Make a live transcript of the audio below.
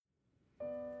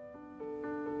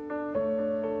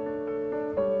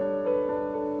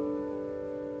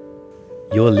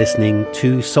You're listening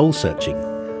to Soul Searching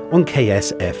on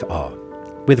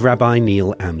KSFR with Rabbi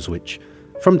Neil Amswich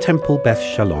from Temple Beth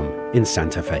Shalom in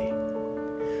Santa Fe.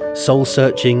 Soul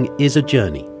Searching is a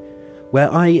journey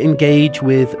where I engage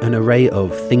with an array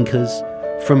of thinkers,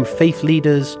 from faith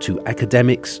leaders to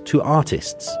academics to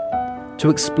artists, to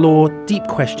explore deep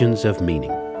questions of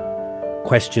meaning,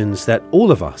 questions that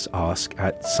all of us ask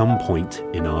at some point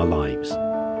in our lives,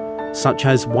 such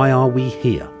as why are we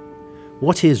here?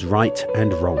 What is right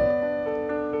and wrong?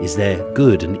 Is there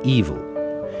good and evil?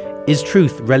 Is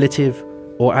truth relative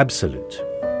or absolute?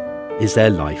 Is there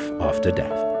life after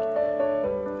death?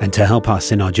 And to help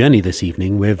us in our journey this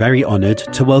evening, we're very honored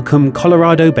to welcome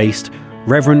Colorado-based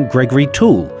Reverend Gregory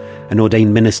Toole, an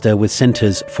ordained minister with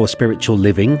Centers for Spiritual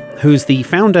Living, who's the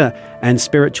founder and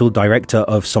spiritual director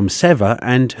of SOMSEVA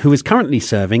and who is currently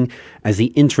serving as the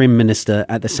interim minister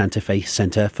at the Santa Fe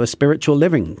Center for Spiritual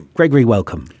Living. Gregory,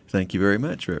 welcome. Thank you very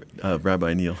much,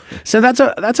 Rabbi Neil. So that's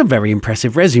a very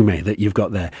impressive resume that you've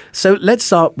got there. So let's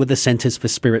start with the Centers for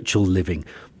Spiritual Living.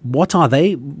 What are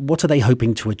they? What are they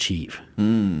hoping to achieve?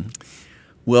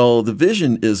 Well, the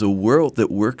vision is a world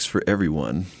that works for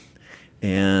everyone.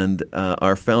 And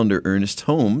our founder, Ernest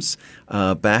Holmes,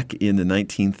 back in the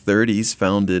 1930s,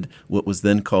 founded what was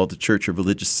then called the Church of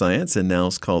Religious Science and now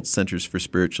is called Centers for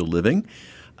Spiritual Living.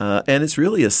 And it's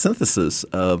really a synthesis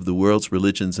of the world's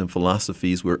religions and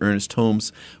philosophies where Ernest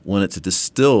Holmes wanted to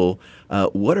distill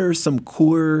what are some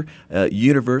core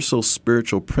universal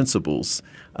spiritual principles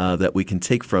that we can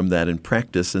take from that and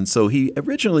practice. And so he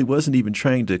originally wasn't even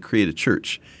trying to create a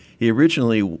church. He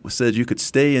originally said you could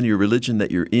stay in your religion that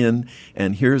you're in,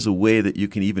 and here's a way that you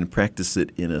can even practice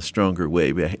it in a stronger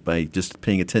way by just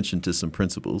paying attention to some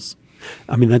principles.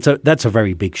 I mean, that's a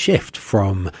very big shift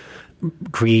from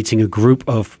creating a group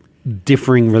of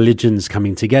differing religions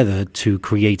coming together to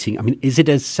creating, I mean, is it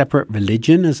a separate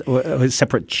religion or a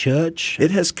separate church? It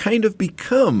has kind of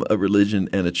become a religion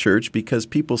and a church because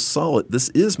people saw it. This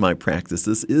is my practice.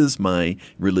 This is my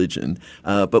religion.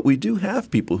 But we do have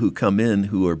people who come in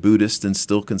who are Buddhist and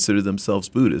still consider themselves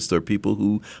Buddhist, or people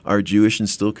who are Jewish and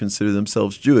still consider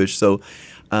themselves Jewish. So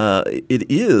it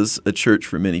is a church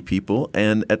for many people,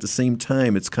 and at the same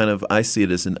time, it's kind of, I see it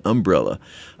as an umbrella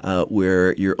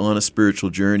where you're on a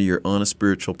spiritual journey, you're on a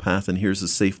spiritual path, and here's a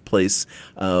safe place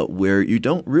where you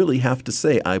don't really have to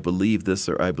say, I believe this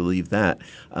or I believe that.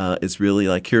 It's really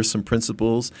like, here's some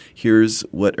principles, here's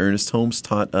what Ernest Holmes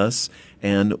taught us,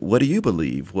 and what do you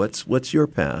believe? What's your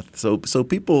path? So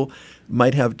people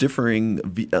might have differing,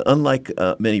 unlike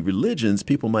many religions,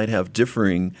 people might have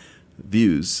differing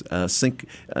views,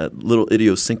 little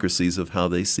idiosyncrasies of how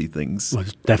they see things. Well,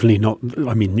 it's definitely not.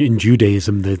 I mean, in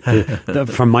Judaism,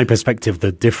 from my perspective,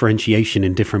 the differentiation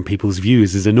in different people's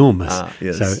views is enormous.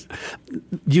 Yes. So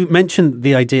you mentioned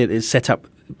the idea is set up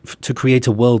to create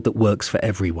a world that works for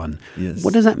everyone. Yes.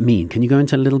 What does that mean? Can you go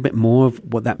into a little bit more of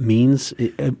what that means?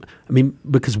 I mean,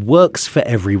 because works for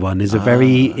everyone is a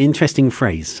very interesting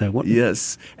phrase. So what?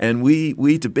 Yes, and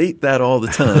we debate that all the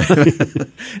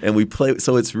time, and we play.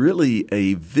 So it's really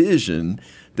a vision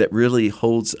that really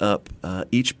holds up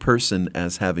each person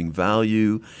as having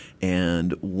value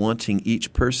and wanting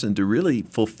each person to really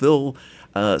fulfill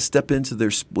step into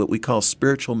their what we call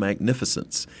spiritual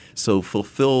magnificence. So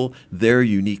fulfill their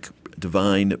unique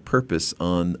divine purpose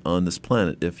on this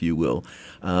planet, if you will.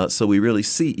 So we really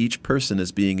see each person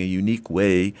as being a unique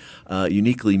way,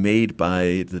 uniquely made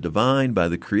by the divine, by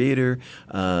the Creator,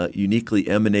 uniquely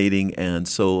emanating. And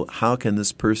so how can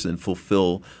this person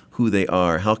fulfill who they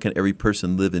are? How can every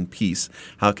person live in peace?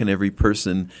 How can every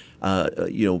person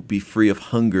be free of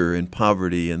hunger and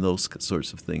poverty and those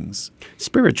sorts of things?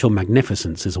 Spiritual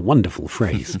magnificence is a wonderful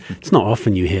phrase. It's not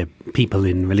often you hear people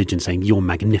in religion saying, you're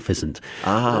magnificent.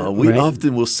 We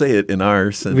often will say it in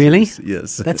our sentence. Really?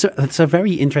 Yes. That's a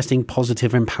very interesting,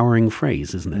 positive, empowering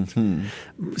phrase, isn't it?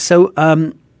 Mm-hmm. So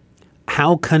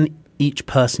how can each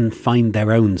person find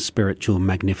their own spiritual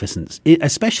magnificence,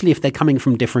 especially if they're coming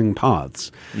from differing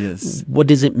paths? Yes. What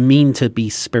does it mean to be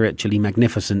spiritually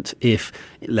magnificent if,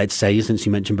 let's say, since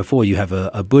you mentioned before, you have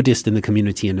a Buddhist in the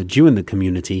community and a Jew in the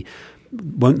community,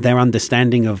 won't their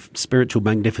understanding of spiritual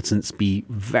magnificence be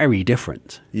very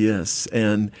different? Yes,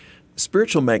 and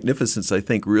spiritual magnificence, I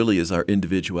think, really is our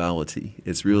individuality.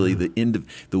 It's really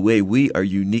the way we are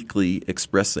uniquely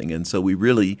expressing. And so we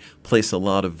really place a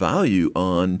lot of value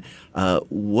on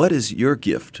what is your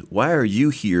gift? Why are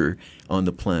you here on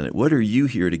the planet? What are you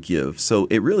here to give? So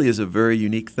it really is a very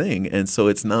unique thing. And so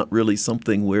it's not really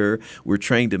something where we're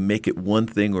trying to make it one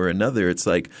thing or another. It's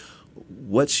like,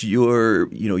 what's you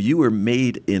were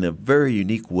made in a very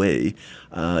unique way.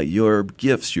 Your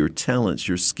gifts, your talents,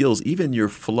 your skills, even your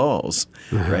flaws,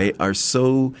 right, are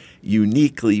so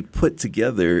uniquely put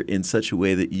together in such a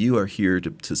way that you are here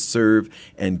to serve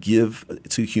and give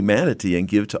to humanity and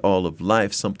give to all of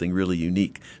life something really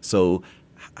unique. So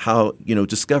how,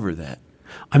 discover that.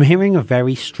 I'm hearing a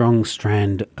very strong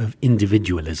strand of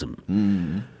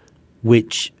individualism,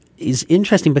 which is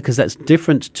interesting because that's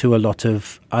different to a lot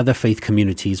of other faith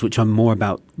communities, which are more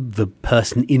about the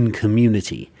person in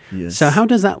community. Yes. So how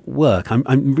does that work?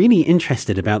 I'm really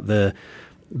interested about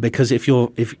because if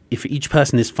each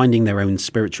person is finding their own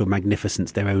spiritual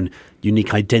magnificence, their own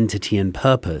unique identity and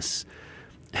purpose,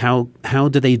 how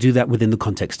do they do that within the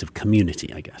context of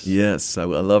community, I guess? Yes, I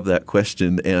love that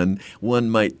question. And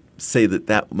one might say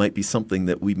that might be something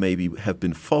that we maybe have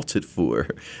been faulted for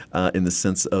in the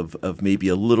sense of maybe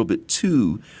a little bit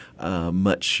too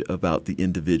much about the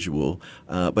individual.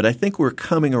 But I think we're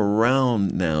coming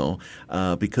around now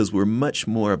because we're much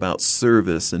more about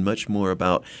service and much more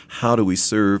about how do we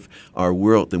serve our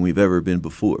world than we've ever been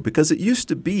before. Because it used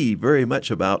to be very much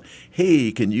about,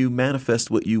 hey, can you manifest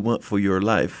what you want for your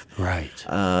life? Right.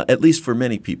 At least for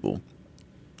many people.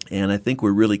 And I think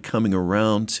we're really coming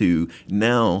around to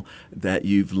now that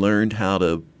you've learned how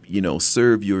to,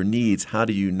 serve your needs. How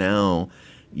do you now,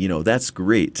 that's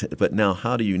great. But now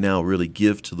how do you now really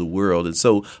give to the world? And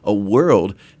so a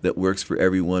world that works for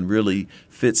everyone really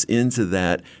fits into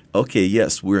that. Okay,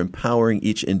 yes, we're empowering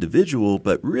each individual,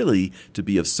 but really to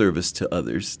be of service to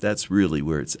others. That's really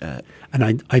where it's at.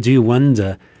 And I do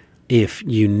wonder if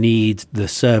you need the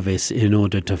service in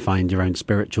order to find your own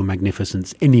spiritual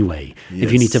magnificence anyway,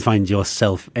 if you need to find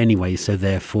yourself anyway. So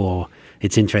therefore,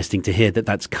 it's interesting to hear that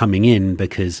that's coming in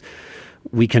because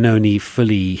we can only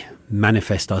fully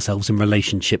manifest ourselves in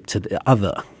relationship to the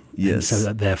other. Yes. And so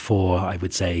that therefore, I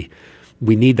would say,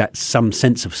 we need that some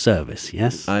sense of service,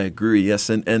 yes? I agree, yes.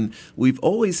 And we've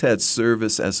always had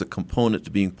service as a component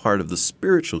to being part of the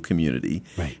spiritual community.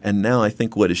 Right. And now I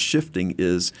think what is shifting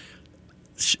is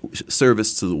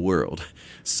service to the world.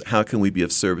 How can we be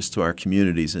of service to our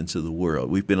communities and to the world?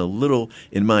 We've been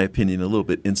in my opinion, a little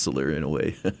bit insular in a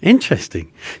way.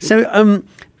 Interesting.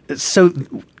 So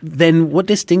then what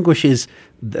distinguishes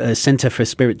the Center for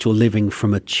Spiritual Living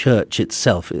from a church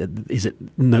itself? Is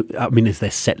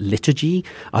there set liturgy?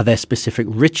 Are there specific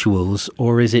rituals?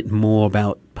 Or is it more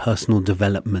about personal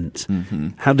development? Mm-hmm.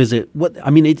 How does it,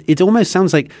 it almost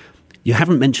sounds like you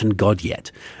haven't mentioned God yet,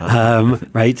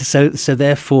 right? So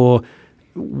therefore,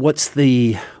 what's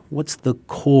the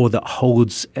core that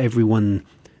holds everyone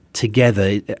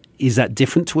together? Is that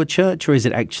different to a church, or is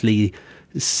it actually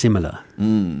similar?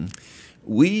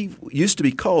 We used to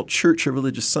be called Church of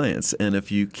Religious Science, and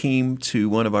if you came to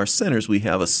one of our centers, we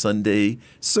have a Sunday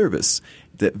service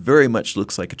that very much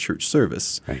looks like a church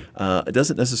service. Right. It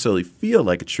doesn't necessarily feel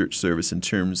like a church service in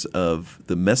terms of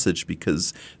the message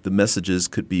because the messages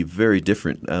could be very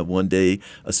different. One day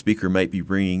a speaker might be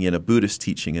bringing in a Buddhist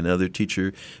teaching, another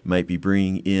teacher might be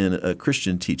bringing in a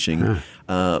Christian teaching,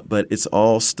 but it's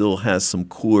all still has some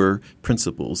core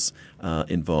principles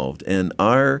involved. And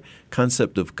our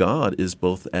concept of God is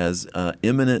both as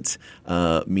immanent,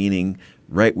 meaning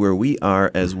right where we are,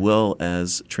 as well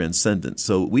as transcendent.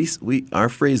 So our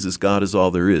phrase is God is all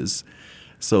there is.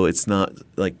 So it's not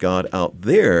like God out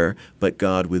there, but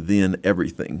God within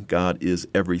everything. God is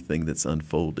everything that's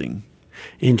unfolding.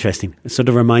 Interesting. It sort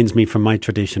of reminds me from my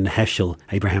tradition, Heschel,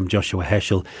 Abraham Joshua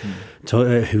Heschel,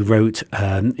 who wrote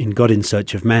in God in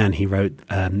Search of Man, he wrote,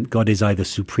 God is either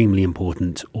supremely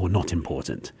important or not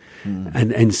important.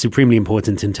 And supremely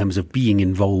important in terms of being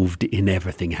involved in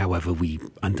everything, however we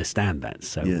understand that.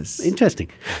 So yes. Interesting.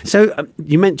 So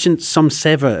you mentioned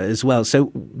Samseva as well. So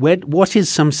what is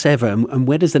Samseva and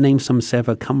where does the name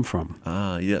Samseva come from?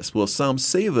 Yes. Well,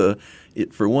 Samseva,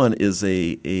 for one, is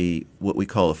a what we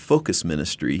call a focus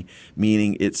ministry,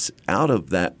 meaning it's out of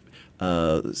that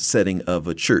setting of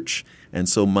a church. And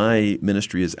so my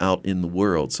ministry is out in the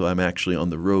world. So I'm actually on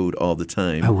the road all the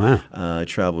time. Oh, wow. I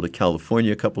travel to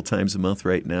California a couple times a month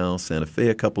right now, Santa Fe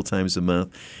a couple times a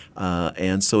month.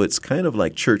 And so it's kind of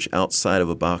like church outside of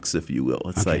a box, if you will.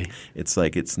 It's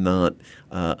like it's not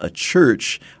a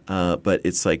church, but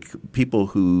it's like people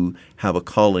who have a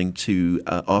calling to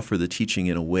offer the teaching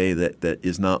in a way that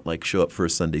is not like show up for a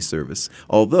Sunday service.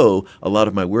 Although a lot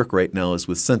of my work right now is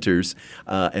with centers,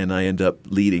 and I end up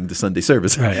leading the Sunday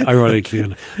service. Right, ironically.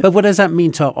 But what does that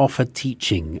mean to offer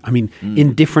teaching? I mean,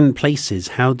 in different places,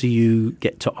 how do you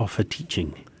get to offer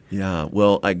teaching? Yeah,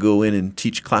 well, I go in and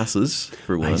teach classes,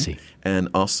 for one. I see. And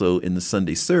also in the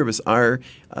Sunday service, our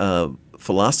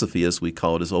philosophy, as we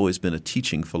call it, has always been a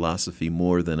teaching philosophy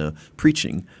more than a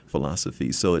preaching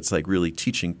philosophy. So it's like really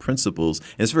teaching principles.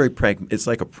 And it's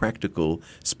like a practical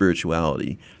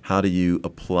spirituality. How do you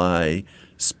apply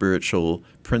spiritual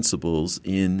principles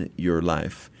in your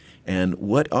life? And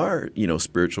what are,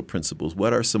 spiritual principles?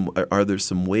 Are there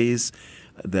some ways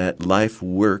that life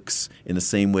works in the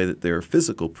same way that there are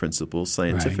physical principles,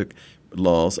 scientific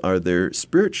laws? Are there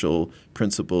spiritual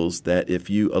principles that if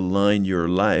you align your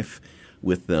life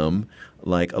with them,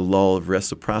 like a law of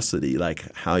reciprocity,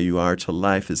 like how you are to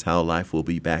life is how life will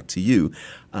be back to you,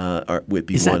 would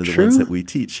be one of the ones that we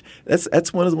teach.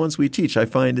 That's one of the ones we teach. I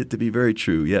find it to be very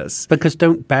true, yes. Because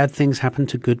don't bad things happen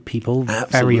to good people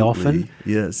very often?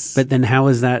 Yes. But then how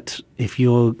is that if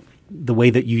you're the way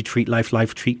that you treat life,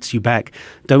 life treats you back?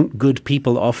 Don't good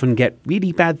people often get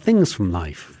really bad things from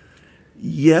life?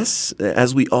 Yes,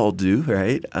 as we all do,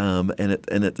 right? And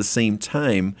at the same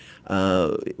time,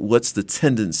 what's the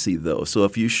tendency, though? So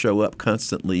if you show up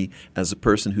constantly as a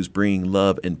person who's bringing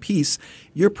love and peace,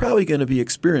 you're probably going to be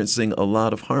experiencing a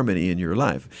lot of harmony in your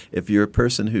life. If you're a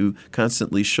person who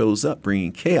constantly shows up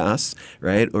bringing chaos,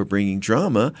 right, or bringing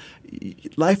drama,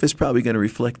 life is probably going to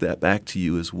reflect that back to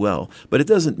you as well. But it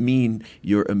doesn't mean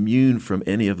you're immune from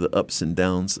any of the ups and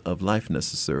downs of life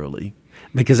necessarily.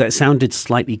 Because that sounded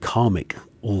slightly karmic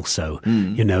also,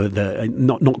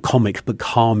 not comic, but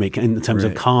karmic in terms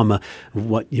of karma,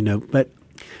 but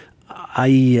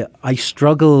I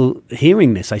struggle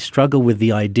hearing this. I struggle with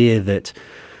the idea that,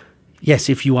 yes,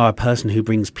 if you are a person who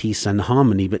brings peace and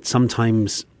harmony, but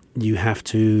sometimes you have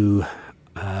to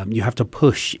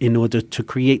push in order to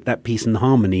create that peace and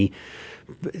harmony.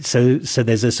 So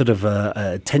there's a sort of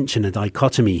a tension, a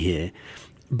dichotomy here.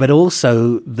 But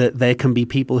also that there can be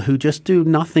people who just do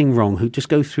nothing wrong, who just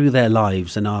go through their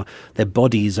lives and their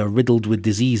bodies are riddled with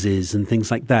diseases and things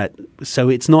like that. So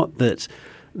it's not that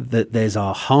there's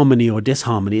a harmony or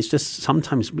disharmony. It's just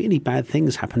sometimes really bad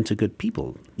things happen to good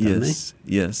people. Yes,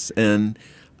 yes. And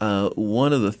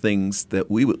one of the things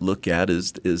that we would look at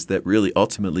is that really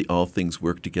ultimately all things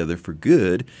work together for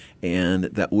good, and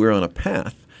that we're on a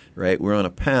path, right? We're on a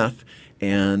path,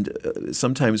 and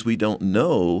sometimes we don't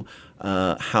know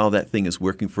how that thing is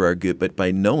working for our good, but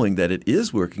by knowing that it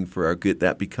is working for our good,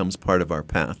 that becomes part of our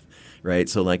path, right?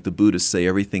 So like the Buddhists say,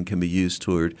 everything can be used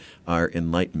toward our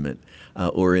enlightenment,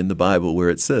 or in the Bible where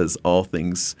it says all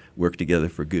things work together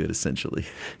for good, essentially.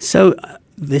 So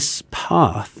this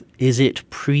path, is it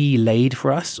pre-laid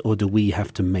for us, or do we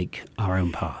have to make our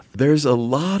own path? There's a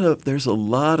lot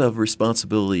of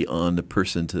responsibility on the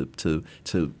person to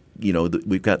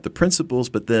we've got the principles,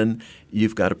 but then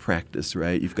you've got to practice,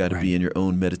 right? You've got to be in your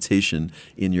own meditation,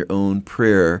 in your own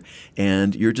prayer,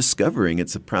 and you're discovering.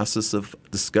 It's a process of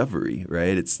discovery,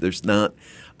 right? There's not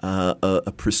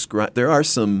a prescribed. There are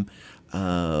some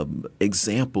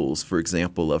examples, for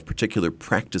example, of particular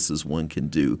practices one can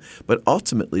do, but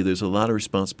ultimately there's a lot of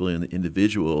responsibility on the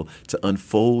individual to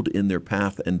unfold in their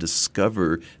path and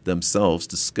discover themselves,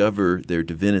 discover their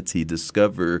divinity,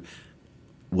 discover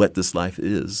what this life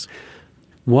is.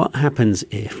 What happens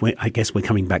if, I guess we're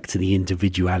coming back to the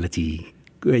individuality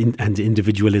and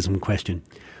individualism question.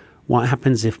 What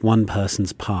happens if one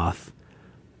person's path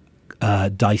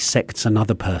dissects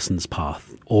another person's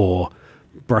path, or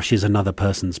brushes another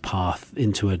person's path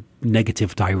into a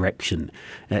negative direction?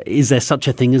 Is there such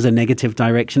a thing as a negative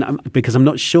direction? Because I'm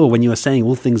not sure when you are saying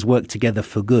all things work together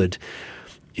for good,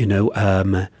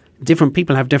 different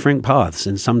people have different paths,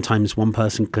 and sometimes one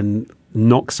person can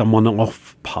knock someone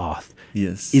off path.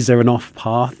 Yes. Is there an off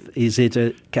path?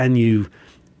 Can you?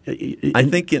 I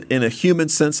think in a human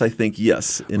sense, I think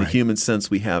yes. In a human sense,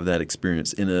 we have that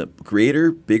experience. In a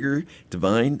greater, bigger,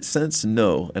 divine sense,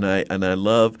 no. And I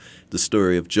love the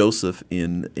story of Joseph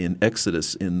in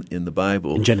Exodus in the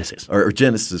Bible. In Genesis. Or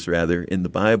Genesis, rather, in the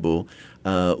Bible,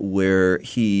 where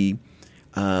he,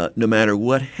 no matter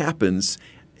what happens,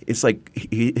 it's like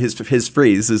his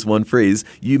phrase, his one phrase,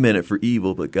 you meant it for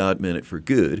evil, but God meant it for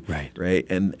good. Right?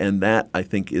 And that, I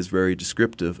think, is very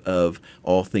descriptive of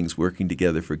all things working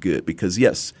together for good. Because,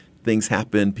 yes, things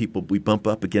happen. We bump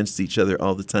up against each other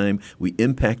all the time. We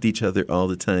impact each other all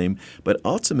the time. But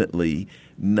ultimately,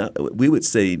 we would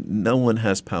say no one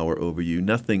has power over you.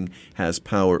 Nothing has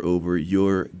power over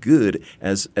your good,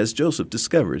 as Joseph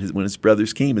discovered. When his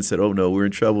brothers came and said, oh, no, we're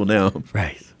in trouble now.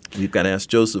 Right. We've got to ask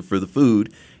Joseph for the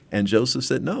food. And Joseph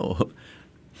said no.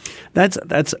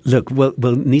 That's look,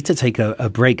 we'll need to take a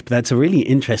break, but that's a really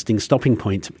interesting stopping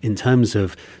point in terms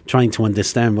of trying to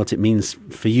understand what it means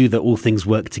for you that all things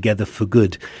work together for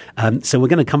good. So we're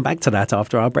going to come back to that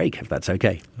after our break, if that's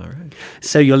okay. All right.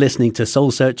 So you're listening to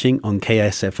Soul Searching on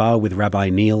KSFR with Rabbi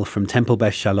Neil from Temple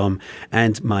Beth Shalom,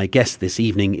 and my guest this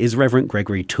evening is Reverend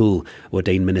Gregory Toole,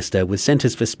 ordained minister with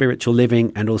Centers for Spiritual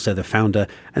Living and also the founder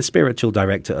and spiritual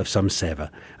director of Somseva.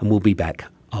 And we'll be back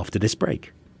after this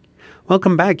break.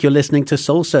 Welcome back. You're listening to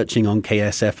Soul Searching on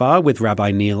KSFR with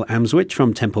Rabbi Neil Amswich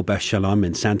from Temple Beth Shalom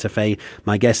in Santa Fe.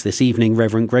 My guest this evening,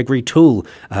 Reverend Gregory Toole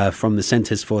from the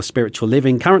Centers for Spiritual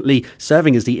Living, currently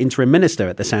serving as the interim minister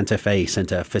at the Santa Fe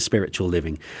Center for Spiritual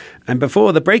Living. And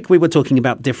before the break, we were talking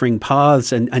about differing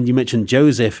paths, and you mentioned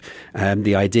Joseph,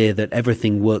 the idea that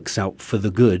everything works out for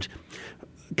the good.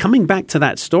 Coming back to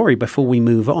that story before we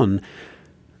move on,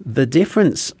 the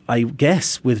difference, I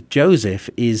guess, with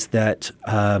Joseph is that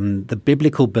the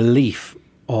biblical belief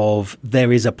of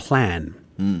there is a plan.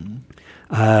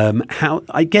 How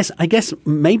I guess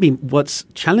maybe what's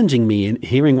challenging me in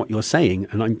hearing what you're saying,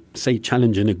 and I say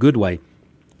challenge in a good way.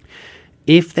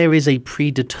 If there is a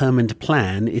predetermined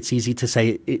plan, it's easy to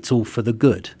say it's all for the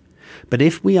good. But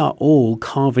if we are all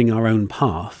carving our own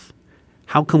path,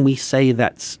 how can we say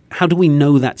how do we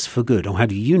know that's for good? Or how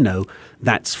do you know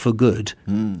that's for good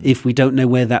if we don't know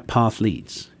where that path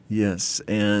leads? Yes,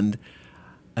 and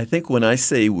I think when I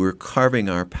say we're carving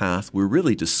our path, we're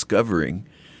really discovering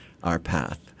our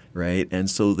path, right? And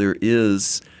so there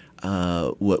is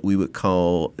what we would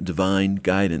call divine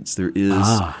guidance. There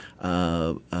is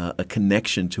a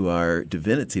connection to our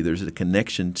divinity. There's a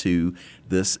connection to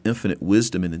this infinite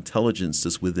wisdom and intelligence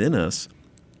that's within us.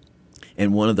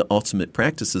 And one of the ultimate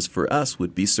practices for us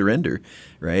would be surrender,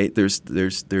 right? There's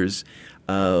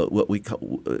what we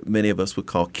call, many of us would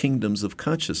call kingdoms of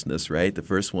consciousness, right? The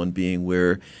first one being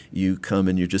where you come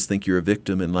and you just think you're a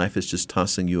victim and life is just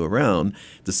tossing you around.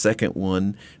 The second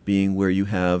one being where you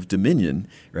have dominion,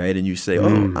 right? And you say,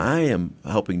 oh, I am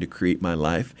helping to create my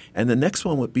life. And the next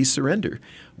one would be surrender,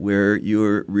 where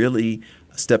you're really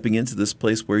stepping into this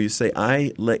place where you say,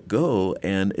 I let go,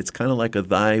 and it's kind of like a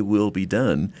thy will be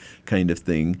done kind of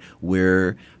thing,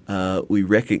 where we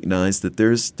recognize that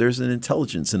there's an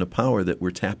intelligence and a power that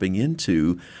we're tapping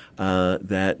into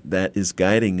that is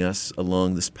guiding us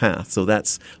along this path. So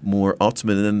that's more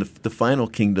ultimate. And then the final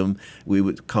kingdom we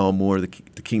would call more the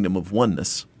kingdom of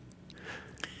oneness,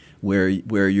 where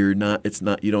you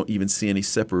don't even see any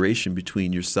separation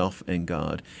between yourself and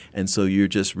God. And so you're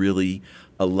just really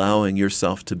allowing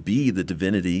yourself to be the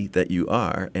divinity that you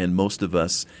are. And most of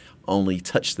us only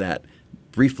touch that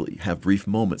briefly, have brief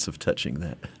moments of touching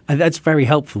that. And that's very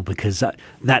helpful, because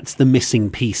that's the missing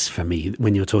piece for me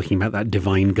when you're talking about that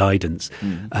divine guidance.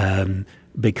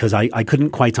 Because I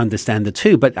couldn't quite understand the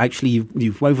two, but actually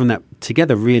you've woven that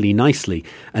together really nicely.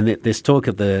 And this talk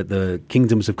of the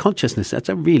kingdoms of consciousness, that's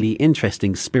a really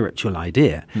interesting spiritual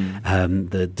idea,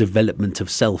 the development of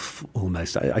self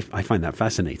almost. I find that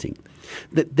fascinating.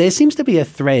 There seems to be a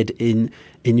thread in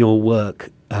your work,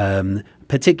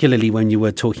 particularly when you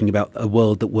were talking about a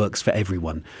world that works for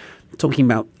everyone, talking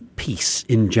about peace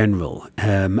in general.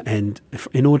 And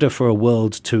in order for a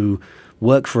world to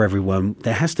work for everyone,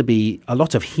 there has to be a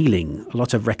lot of healing, a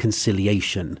lot of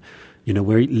reconciliation. You know,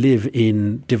 we live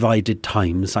in divided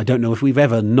times. I don't know if we've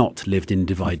ever not lived in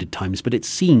divided times, but it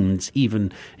seems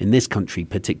even in this country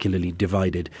particularly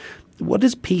divided. What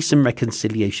does peace and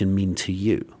reconciliation mean to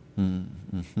you?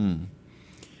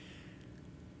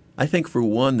 I think, for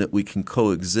one, that we can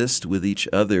coexist with each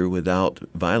other without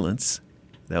violence.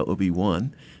 That would be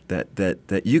one.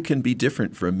 That you can be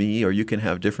different from me, or you can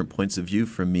have different points of view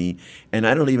from me, and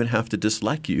I don't even have to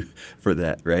dislike you for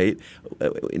that, right?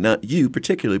 Not you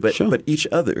particularly, but Sure. but each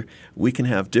other. We can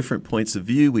have different points of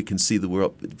view. We can see the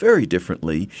world very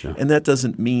differently, Sure. and that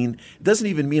doesn't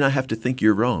even mean I have to think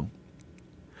you're wrong.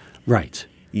 Right.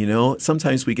 You know,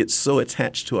 sometimes we get so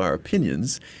attached to our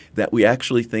opinions that we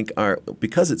actually think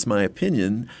because it's my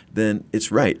opinion, then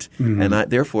it's right. And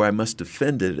therefore I must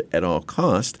defend it at all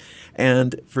cost.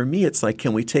 And for me, it's like,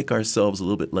 can we take ourselves a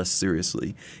little bit less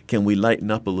seriously? Can we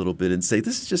lighten up a little bit and say,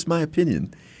 this is just my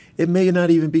opinion? It may not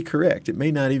even be correct. It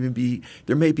may not even be,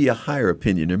 there may be a higher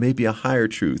opinion. There may be a higher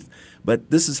truth.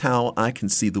 But this is how I can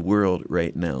see the world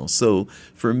right now. So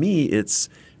for me, it's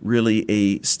really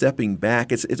a stepping back.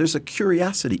 There's a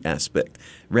curiosity aspect.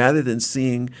 Rather than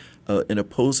seeing an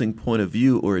opposing point of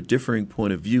view or a differing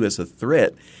point of view as a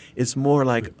threat, it's more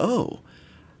like, oh,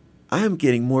 I'm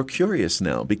getting more curious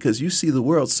now because you see the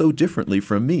world so differently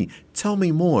from me. Tell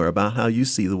me more about how you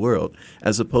see the world,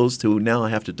 as opposed to now I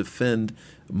have to defend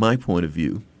my point of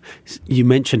view. You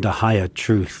mentioned a higher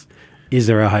truth. Is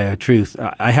there a higher truth?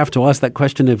 I have to ask that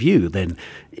question of you then.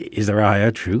 Is there a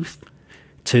higher truth?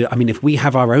 If we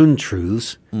have our own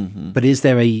truths, but is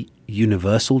there a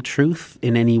universal truth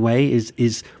in any way?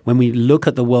 Is when we look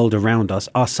at the world around us,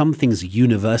 are some things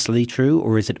universally true,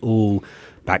 or is it all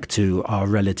back to our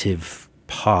relative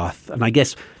path? And I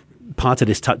guess part of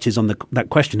this touches on that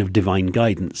question of divine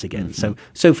guidance again.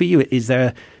 So for you, is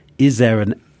there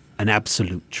an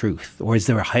absolute truth, or is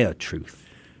there a higher truth?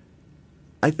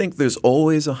 I think there's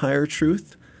always a higher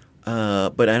truth,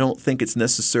 but I don't think it's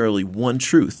necessarily one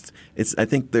truth. I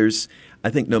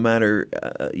think no matter,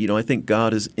 I think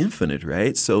God is infinite,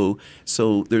 right? So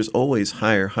there's always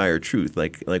higher truth.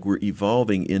 Like we're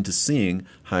evolving into seeing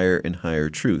higher and higher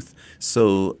truth.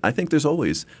 So I think there's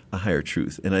always a higher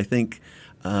truth, and I think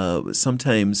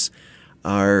sometimes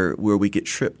where we get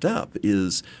tripped up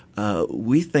is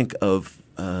we think of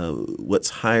what's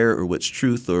higher or what's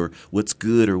truth or what's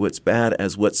good or what's bad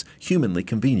as what's humanly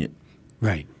convenient.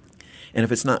 Right. And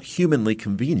if it's not humanly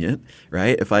convenient,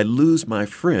 right? If I lose my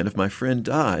friend, if my friend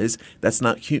dies, that's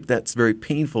very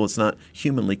painful. It's not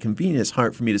humanly convenient. It's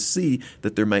hard for me to see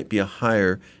that there might be a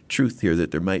higher truth here,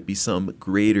 that there might be some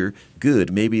greater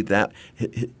good. Maybe that,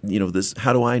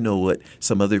 how do I know what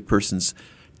some other person's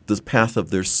the path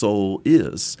of their soul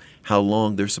is, how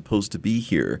long they're supposed to be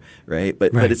here, right?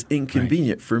 But it's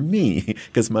inconvenient for me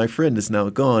because my friend is now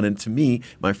gone, and to me,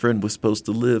 my friend was supposed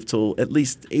to live till at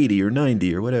least 80 or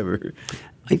 90 or whatever.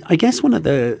 I guess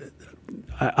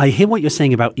I hear what you're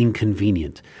saying about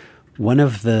inconvenient. One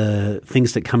of the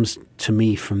things that comes to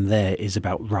me from there is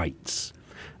about rights.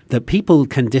 That people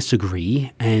can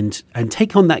disagree and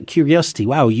take on that curiosity.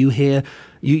 Wow,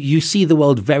 you see the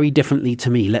world very differently to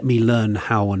me. Let me learn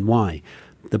how and why.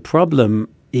 The problem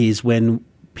is when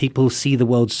people see the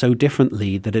world so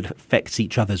differently that it affects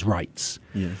each other's rights.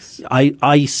 Yes.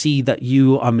 I see that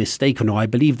you are mistaken, or I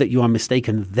believe that you are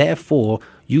mistaken. Therefore,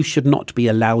 you should not be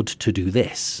allowed to do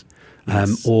this,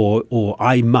 Yes. or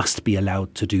I must be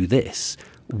allowed to do this,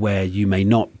 where you may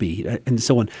not be, and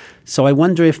so on. So I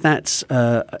wonder if that's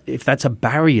a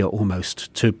barrier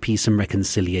almost to peace and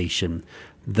reconciliation.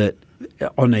 That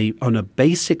on a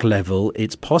basic level,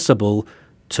 it's possible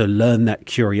to learn that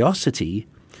curiosity,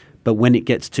 but when it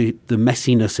gets to the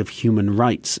messiness of human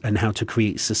rights and how to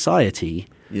create society,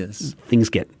 Yes. things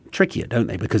get trickier, don't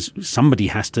they? Because somebody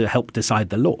has to help decide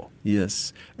the law.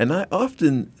 Yes. And I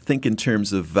often think in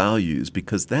terms of values,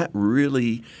 because that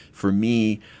really, for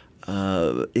me,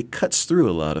 it cuts through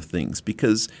a lot of things.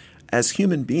 Because as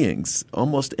human beings,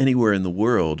 almost anywhere in the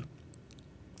world,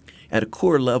 at a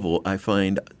core level, I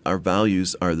find our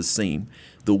values are the same.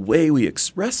 The way we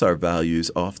express our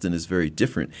values often is very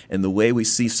different, and the way we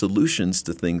see solutions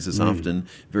to things is often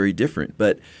very different.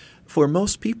 But for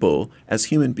most people, as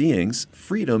human beings,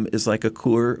 freedom is like a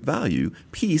core value.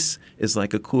 Peace is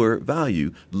like a core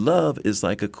value. Love is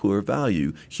like a core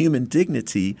value. Human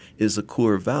dignity is a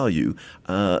core value.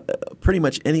 Pretty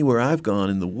much anywhere I've gone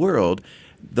in the world,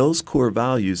 those core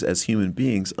values as human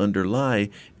beings underlie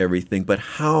everything, but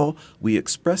how we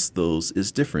express those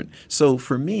is different. So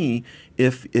for me,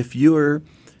 if you're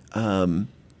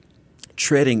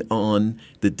treading on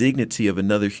the dignity of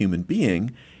another human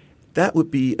being, that would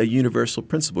be a universal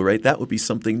principle, right? That would be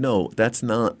something, no, that's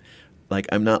not like,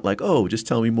 I'm not like, oh, just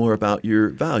tell me more about your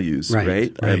values,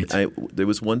 right? There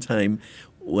was one time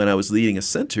when I was leading a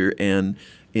center and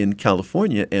in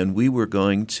California, and we were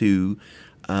going to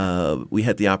we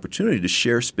had the opportunity to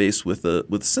share space with a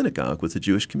synagogue, with the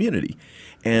Jewish community.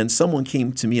 And someone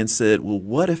came to me and said, well,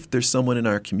 what if there's someone in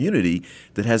our community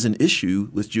that has an issue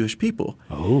with Jewish people?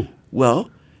 Oh. Well,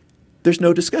 there's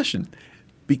no discussion,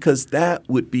 because that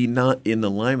would be not in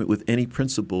alignment with any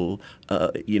principle,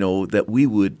 that we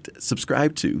would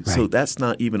subscribe to. Right. So that's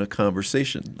not even a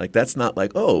conversation. Like, that's not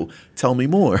like, oh, tell me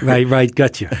more. Right.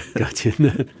 Gotcha.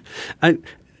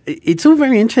 It's all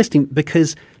very interesting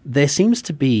because there seems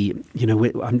to be,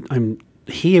 I'm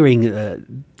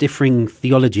hearing differing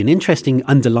theology, an interesting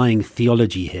underlying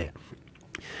theology here.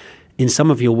 In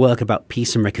some of your work about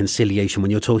peace and reconciliation,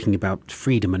 when you're talking about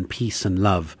freedom and peace and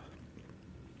love,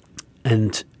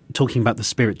 and talking about the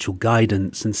spiritual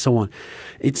guidance and so on,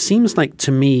 it seems like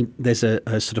to me there's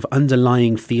a sort of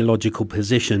underlying theological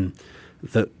position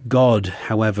that God,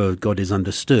 however God is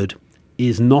understood,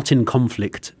 is not in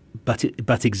conflict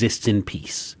but exists in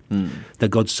peace, that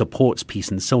God supports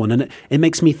peace and so on. And it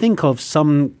makes me think of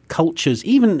some cultures,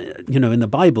 even, in the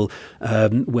Bible,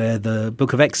 where the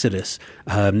book of Exodus,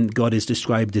 God is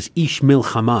described as Ish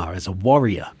Milchama, as a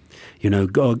warrior,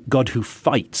 God who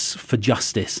fights for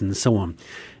justice and so on.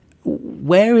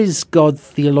 where is God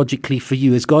theologically for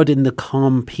you? Is God in the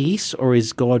calm peace, or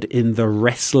is God in the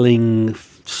wrestling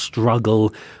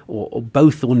struggle, or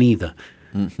both, or neither?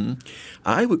 Mm-hmm.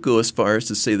 I would go as far as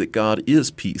to say that God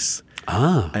is peace.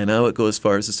 And I would go as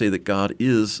far as to say that God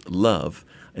is love.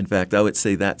 In fact, I would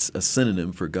say that's a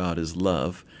synonym for God is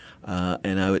love.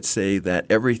 And I would say that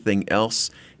everything else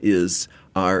is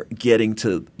our getting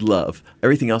to love.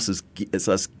 Everything else is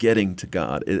us getting to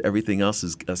God. Everything else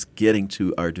is us getting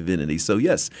to our divinity. So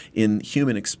yes, in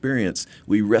human experience,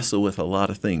 we wrestle with a lot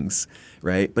of things,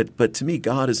 right? But to me,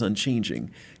 God is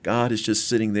unchanging. God is just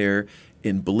sitting there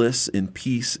in bliss, in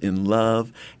peace, in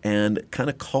love, and kind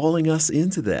of calling us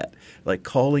into that, like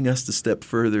calling us to step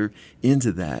further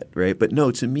into that, right? But no,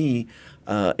 to me,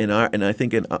 I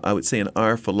would say in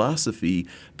our philosophy,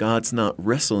 God's not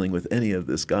wrestling with any of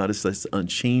this. God is this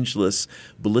unchangeless,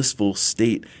 blissful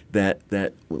state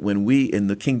that when we, in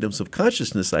the kingdoms of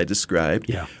consciousness I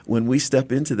described, when we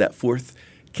step into that fourth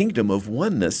kingdom of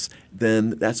oneness,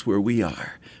 then that's where we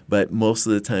are. But most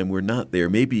of the time we're not there.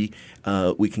 Maybe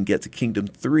we can get to kingdom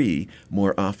 3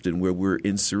 more often where we're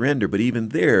in surrender. But even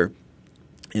there,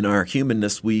 in our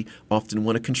humanness, we often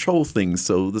want to control things.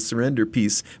 So the surrender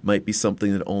piece might be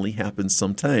something that only happens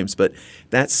sometimes. But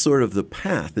that's sort of the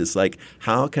path. Is like,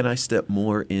 how can I step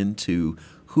more into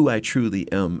who I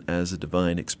truly am as a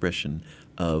divine expression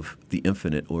of the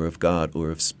infinite, or of God,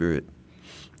 or of spirit?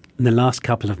 In the last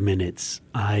couple of minutes,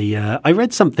 I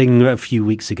read something a few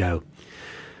weeks ago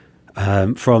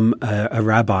from a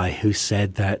rabbi who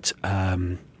said that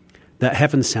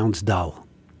heaven sounds dull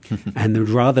and they'd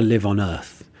rather live on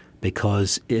earth,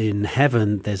 because in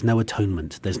heaven there's no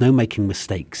atonement, there's no making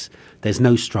mistakes, there's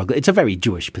no struggle. It's a very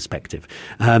Jewish perspective,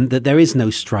 that there is no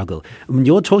struggle. When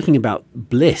you're talking about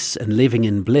bliss and living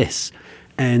in bliss,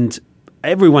 and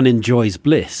everyone enjoys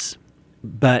bliss,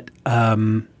 but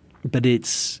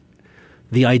it's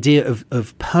the idea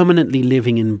of permanently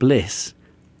living in bliss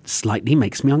slightly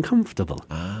makes me uncomfortable.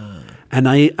 And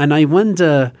I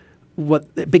wonder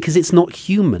because it's not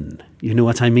human, you know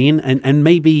what I mean? And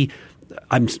maybe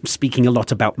I'm speaking a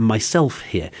lot about myself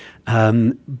here,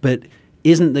 but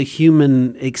isn't the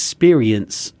human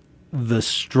experience the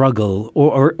struggle,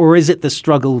 or is it the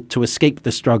struggle to escape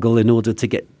the struggle in order to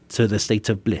get to the state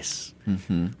of bliss?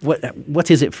 Mm-hmm.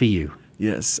 What is it for you?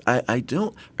 Yes, I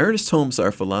don't. Ernest Holmes,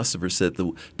 our philosopher, said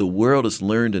the world has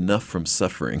learned enough from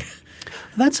suffering.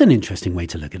 That's an interesting way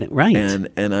to look at it, right?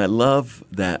 And I love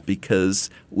that, because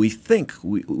we think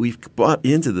we've bought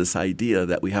into this idea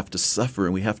that we have to suffer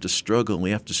and we have to struggle and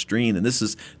we have to strain, and this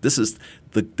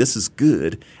is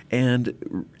good.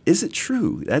 And is it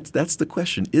true? That's the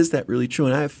question. Is that really true?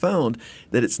 And I have found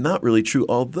that it's not really true,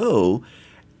 although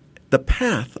the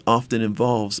path often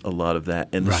involves a lot of that,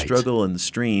 and the struggle and the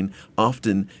strain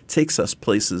often takes us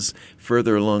places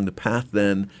further along the path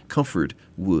than comfort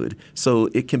would. So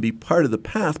it can be part of the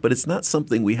path, but it's not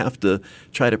something we have to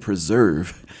try to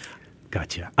preserve.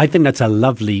 Gotcha. I think that's a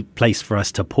lovely place for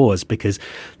us to pause, because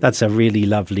that's a really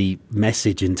lovely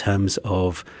message in terms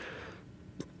of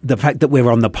the fact that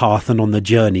we're on the path and on the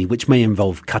journey, which may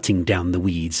involve cutting down the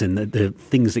weeds and the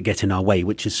things that get in our way,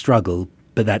 which is struggle,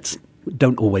 but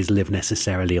don't always live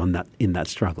necessarily in that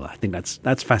struggle. I think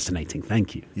that's fascinating.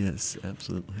 Thank you. Yes,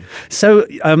 absolutely. So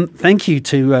thank you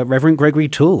to Reverend Gregory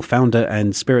Toole, founder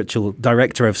and spiritual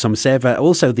director of Somseva,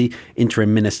 also the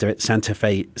interim minister at Santa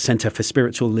Fe Center for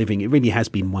Spiritual Living. It really has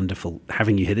been wonderful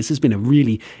having you here. This has been a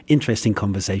really interesting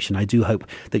conversation. I do hope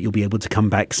that you'll be able to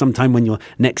come back sometime when you're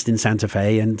next in Santa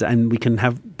Fe, and we can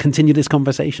continue this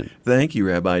conversation. Thank you,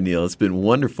 Rabbi Neil. It's been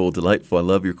wonderful, delightful. I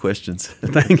love your questions.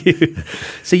 Thank you.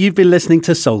 So you've been listening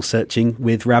to Soul Searching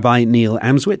with Rabbi Neil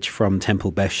Amswich from Temple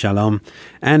Beth Shalom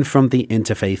and from the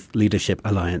Interfaith Leadership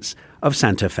Alliance of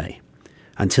Santa Fe.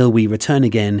 Until we return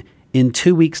again in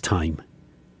 2 weeks' time,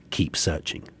 keep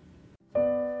searching.